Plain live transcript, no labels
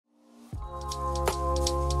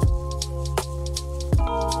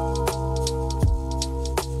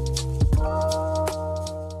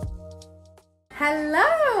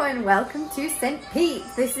and welcome to St Pete.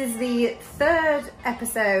 This is the third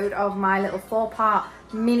episode of my little 4-part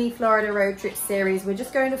mini Florida road trip series. We're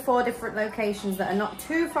just going to 4 different locations that are not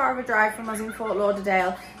too far of a drive from us in Fort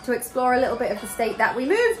Lauderdale to explore a little bit of the state that we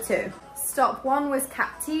moved to. Stop 1 was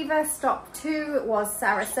Captiva, stop 2 was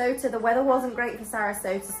Sarasota. The weather wasn't great for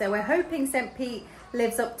Sarasota, so we're hoping St Pete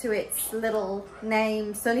lives up to its little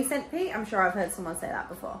name, Sunny St Pete. I'm sure I've heard someone say that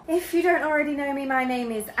before. If you don't already know me, my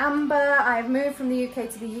name is Amber. I've moved from the UK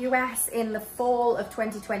to the US in the fall of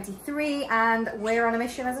 2023, and we're on a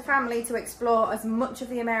mission as a family to explore as much of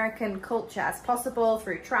the American culture as possible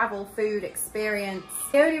through travel, food, experience.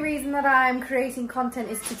 The only reason that I'm creating content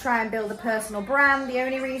is to try and build a personal brand. The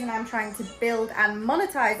only reason I'm trying to build and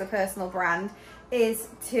monetize a personal brand is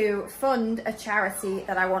to fund a charity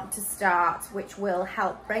that I want to start, which will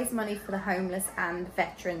help raise money for the homeless and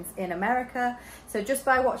veterans in America. So just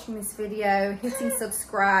by watching this video, hitting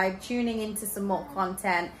subscribe, tuning into some more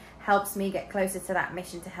content helps me get closer to that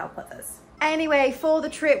mission to help others. Anyway, for the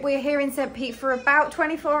trip, we're here in St. Pete for about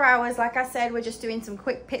 24 hours. Like I said, we're just doing some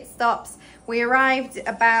quick pit stops. We arrived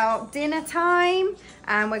about dinner time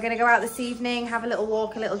and we're gonna go out this evening, have a little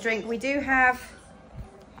walk, a little drink. We do have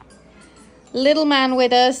little man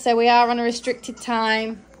with us, so we are on a restricted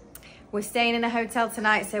time. We're staying in a hotel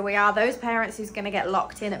tonight, so we are those parents who's going to get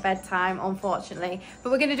locked in at bedtime, unfortunately.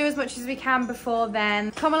 But we're going to do as much as we can before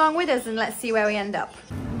then. Come along with us and let's see where we end up.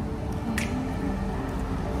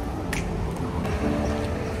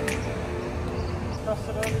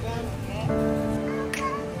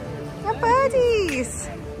 Our birdies!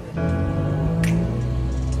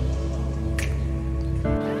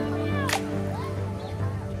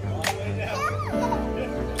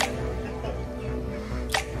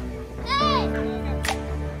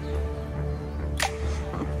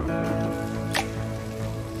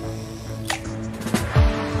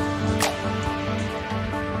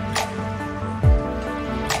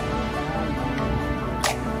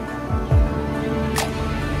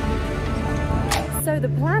 So the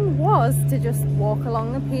plan was to just walk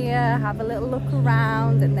along the pier, have a little look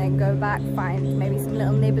around, and then go back, find maybe some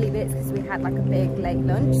little nibbly bits because we had like a big late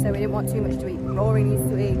lunch, so we didn't want too much to eat. Rory needs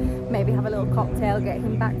to eat, maybe have a little cocktail, get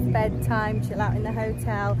him back to bedtime, chill out in the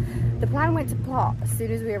hotel. The plan went to plot as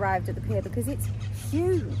soon as we arrived at the pier because it's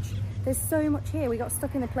huge. There's so much here. We got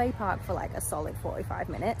stuck in the play park for like a solid 45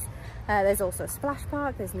 minutes. There's also a splash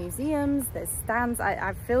park, there's museums, there's stands.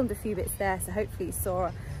 I've filmed a few bits there, so hopefully you saw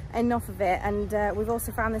enough of it. And we've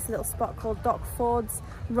also found this little spot called Doc Ford's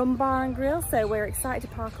Rum Bar and Grill, so we're excited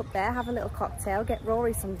to park up there, have a little cocktail, get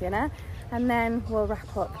Rory some dinner, and then we'll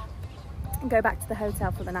wrap up and go back to the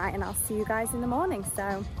hotel for the night, and I'll see you guys in the morning.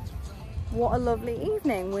 So what a lovely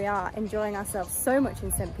evening. We are enjoying ourselves so much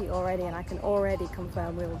in St. Pete already, and I can already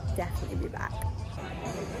confirm we will definitely be back.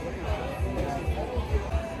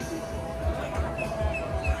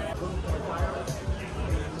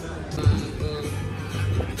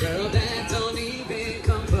 Girl, that don't even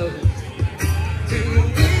come close to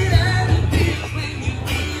wait at a dance when you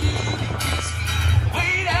get it.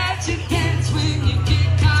 Wait at your dance when you get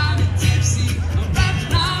kind of tipsy.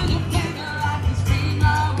 Wrapped around your finger like a string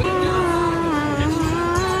of a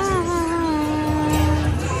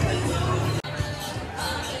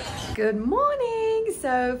Good morning.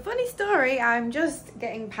 So funny story, I'm just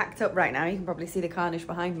getting packed up right now. You can probably see the carnage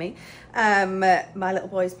behind me. My little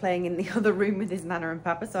boy's playing in the other room with his nana and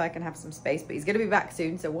papa, so I can have some space, but he's going to be back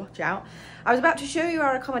soon, so watch out. I was about to show you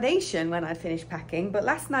our accommodation when I'd finished packing, but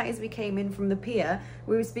last night as we came in from the pier,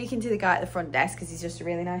 we were speaking to the guy at the front desk because he's just a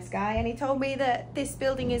really nice guy, and he told me that this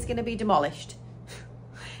building is going to be demolished.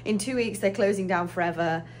 In 2 weeks they're closing down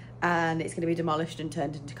forever and it's going to be demolished and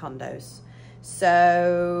turned into condos.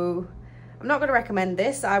 So I'm not going to recommend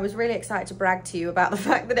this. I was really excited to brag to you about the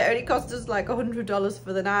fact that it only cost us like $100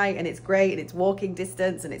 for the night, and it's great, and it's walking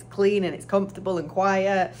distance, and it's clean, and it's comfortable and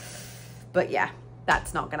quiet. But yeah,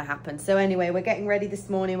 that's not going to happen. So anyway, we're getting ready this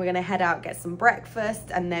morning. We're going to head out, get some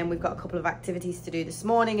breakfast, and then we've got a couple of activities to do this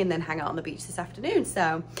morning, and then hang out on the beach this afternoon.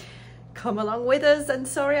 So come along with us, and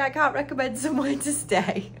sorry I can't recommend somewhere to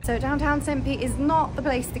stay. So downtown St. Pete is not the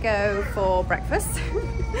place to go for breakfast.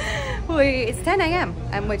 It's 10 a.m.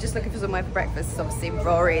 and we're just looking for somewhere for breakfast. Obviously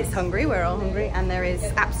Rory is hungry, we're all hungry, and there is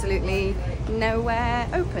absolutely nowhere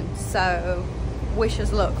open. So wish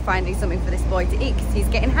us luck finding something for this boy to eat because he's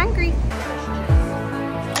getting hungry.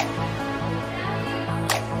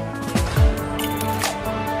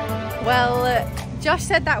 Well, Josh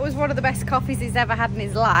said that was one of the best coffees he's ever had in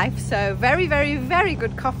his life. So very, very, very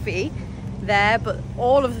good coffee there, but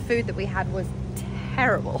all of the food that we had was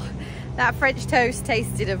terrible. That French toast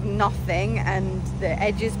tasted of nothing, and the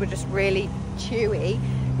edges were just really chewy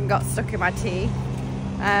and got stuck in my teeth.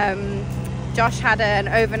 Josh had an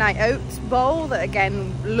overnight oats bowl that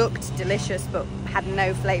again looked delicious but had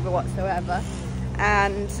no flavour whatsoever.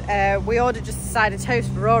 And we ordered just a side of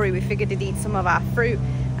toast for Rory. We figured he'd eat some of our fruit,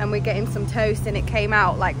 and we get him some toast, and it came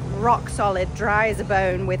out like rock solid, dry as a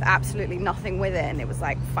bone, with absolutely nothing with it, and it was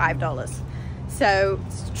like $5. So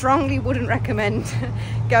strongly wouldn't recommend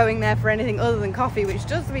going there for anything other than coffee, which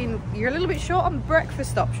does mean you're a little bit short on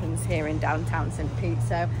breakfast options here in downtown St Pete.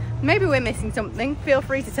 So maybe we're missing something. Feel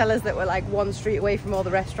free to tell us that we're like one street away from all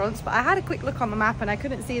the restaurants, but I had a quick look on the map and I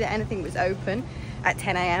couldn't see that anything was open at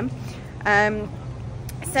 10 a.m.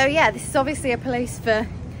 So yeah, this is obviously a place for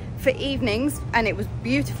evenings, and it was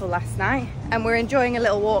beautiful last night, and we're enjoying a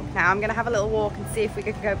little walk now. I'm gonna have a little walk and see if we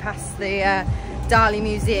could go past the Dali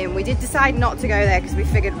Museum. We did decide not to go there because we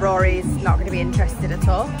figured Rory's not going to be interested at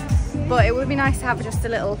all, but it would be nice to have just a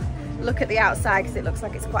little look at the outside because it looks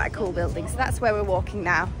like it's quite a cool building. So that's where we're walking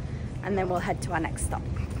now, and then we'll head to our next stop.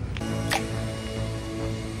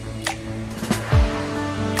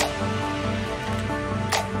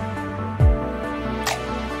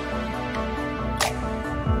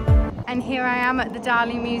 And here I am at the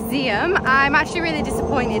Dali Museum. I'm actually really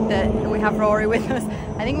disappointed that we have Rory with us.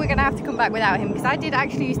 I think we're gonna have to come back without him, because I did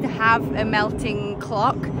actually used to have a melting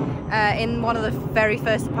clock in one of the very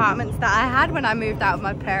first apartments that I had when I moved out of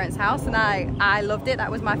my parents' house, and I loved it.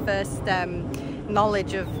 That was my first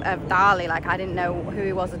knowledge of Dali. Like, I didn't know who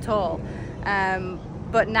he was at all.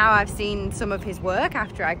 But now I've seen some of his work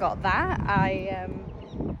after I got that.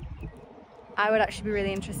 I would actually be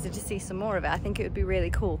really interested to see some more of it. I think it would be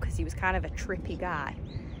really cool because he was kind of a trippy guy.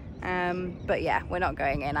 But yeah, we're not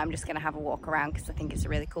going in. I'm just going to have a walk around because I think it's a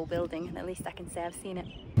really cool building, and at least I can say I've seen it.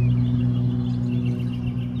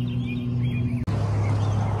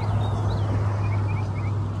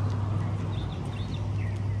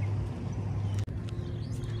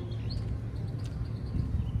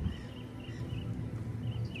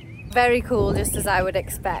 Very cool, just as I would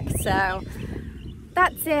expect. So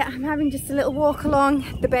that's it. I'm having just a little walk along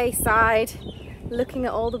the bayside, looking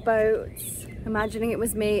at all the boats, imagining it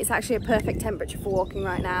was me. It's actually a perfect temperature for walking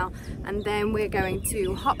right now. And then we're going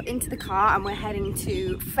to hop into the car and we're heading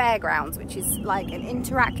to Fairgrounds, which is like an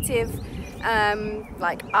interactive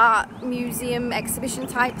like art museum exhibition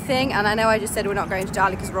type thing. And I know I just said we're not going to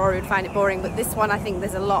Dali because Rory would find it boring, but this one I think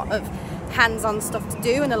there's a lot of hands-on stuff to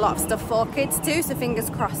do and a lot of stuff for kids too, so fingers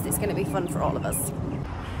crossed it's going to be fun for all of us.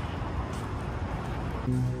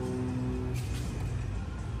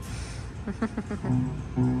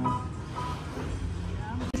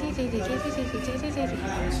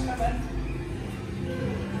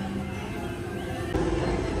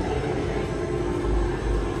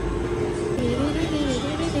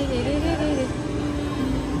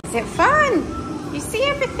 Is it fun? You see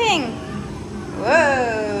everything?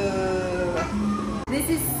 Whoa! This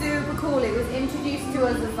is super cool. It was introduced to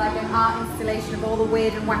us as like an art installation of all the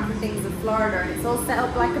weird and wacky things of Florida, and it's all set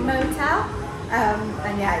up like a motel.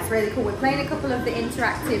 And yeah, it's really cool. We're playing a couple of the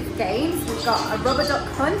interactive games. We've got a rubber duck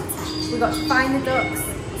hunt. We've got to find the ducks,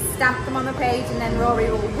 stamp them on the page, and then Rory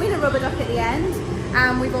will win a rubber duck at the end.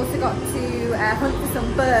 And we've also got to hunt for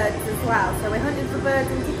some birds as well. So we're hunting for birds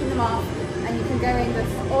and ticking them off. And you can go in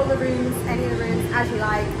with all the rooms, any of the rooms as you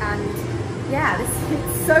like. And yeah,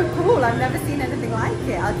 it's so cool. I've never seen anything like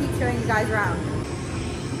it. I'll keep showing you guys around.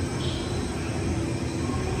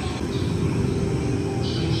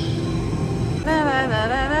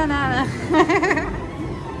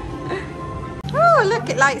 Oh, look,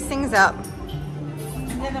 it lights things up.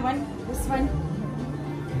 Another one, this one.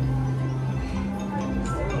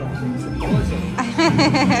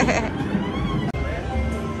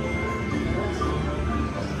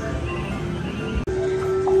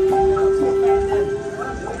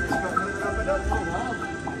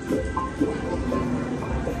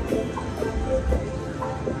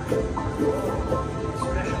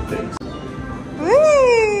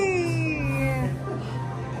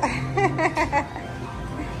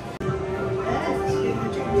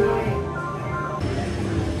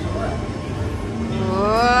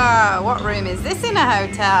 Whoa, what room is this in a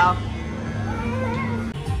hotel?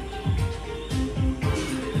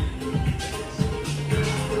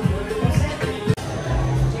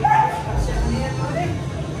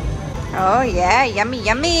 Oh yeah, yummy,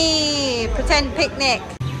 yummy! Pretend picnic.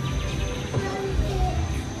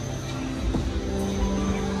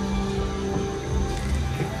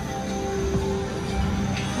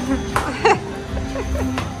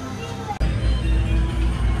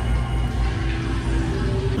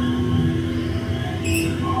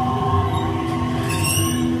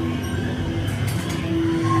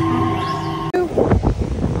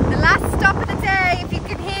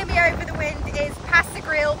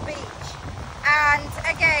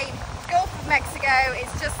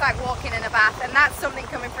 walking in a bath, and that's something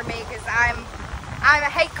coming from me because I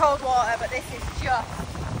hate cold water, but this is just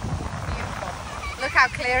beautiful. Look how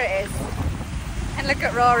clear it is, and look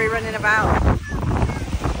at Rory running about.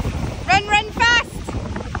 Run, run fast!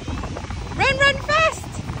 Run, run fast!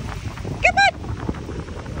 Come on!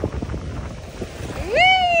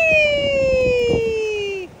 Whee!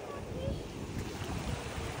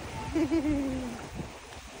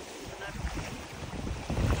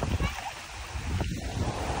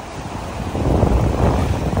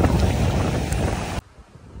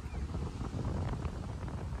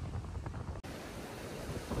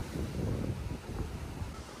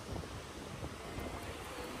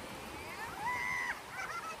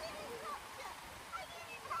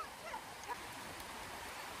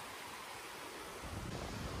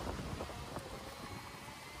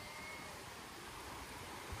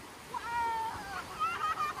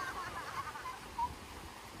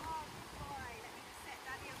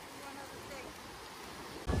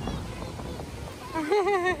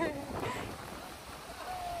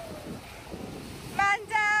 Man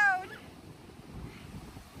down!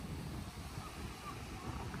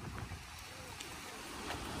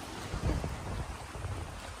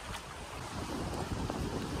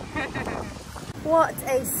 What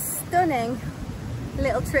a stunning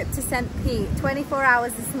little trip to St Pete. 24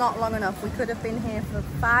 hours is not long enough. We could have been here for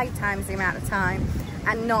 5 times the amount of time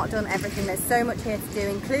and not done everything. There's so much here to do,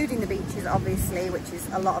 including the beaches obviously, which is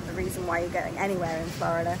a lot of the reason why you're going anywhere in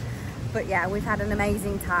Florida. But yeah, we've had an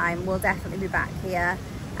amazing time. We'll definitely be back here.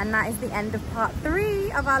 And that is the end of part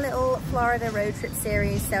 3 of our little Florida road trip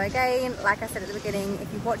series. So again, like I said at the beginning,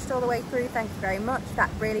 if you've watched all the way through, thank you very much. That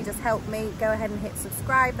really does help me. Go ahead and hit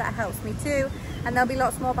subscribe, that helps me too. And there'll be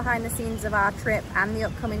lots more behind the scenes of our trip and the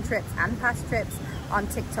upcoming trips and past trips on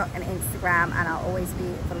TikTok and Instagram, and I'll always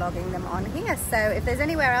be vlogging them on here. So if there's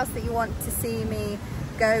anywhere else that you want to see me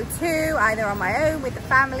go to, either on my own, with the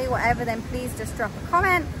family, whatever, then please just drop a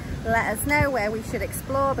comment. Let us know where we should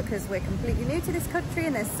explore, because we're completely new to this country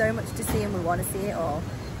and there's so much to see and we want to see it all,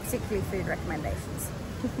 particularly food recommendations.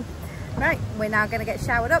 Right, we're now going to get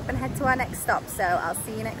showered up and head to our next stop, so I'll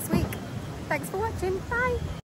see you next week. Thanks for watching. Bye.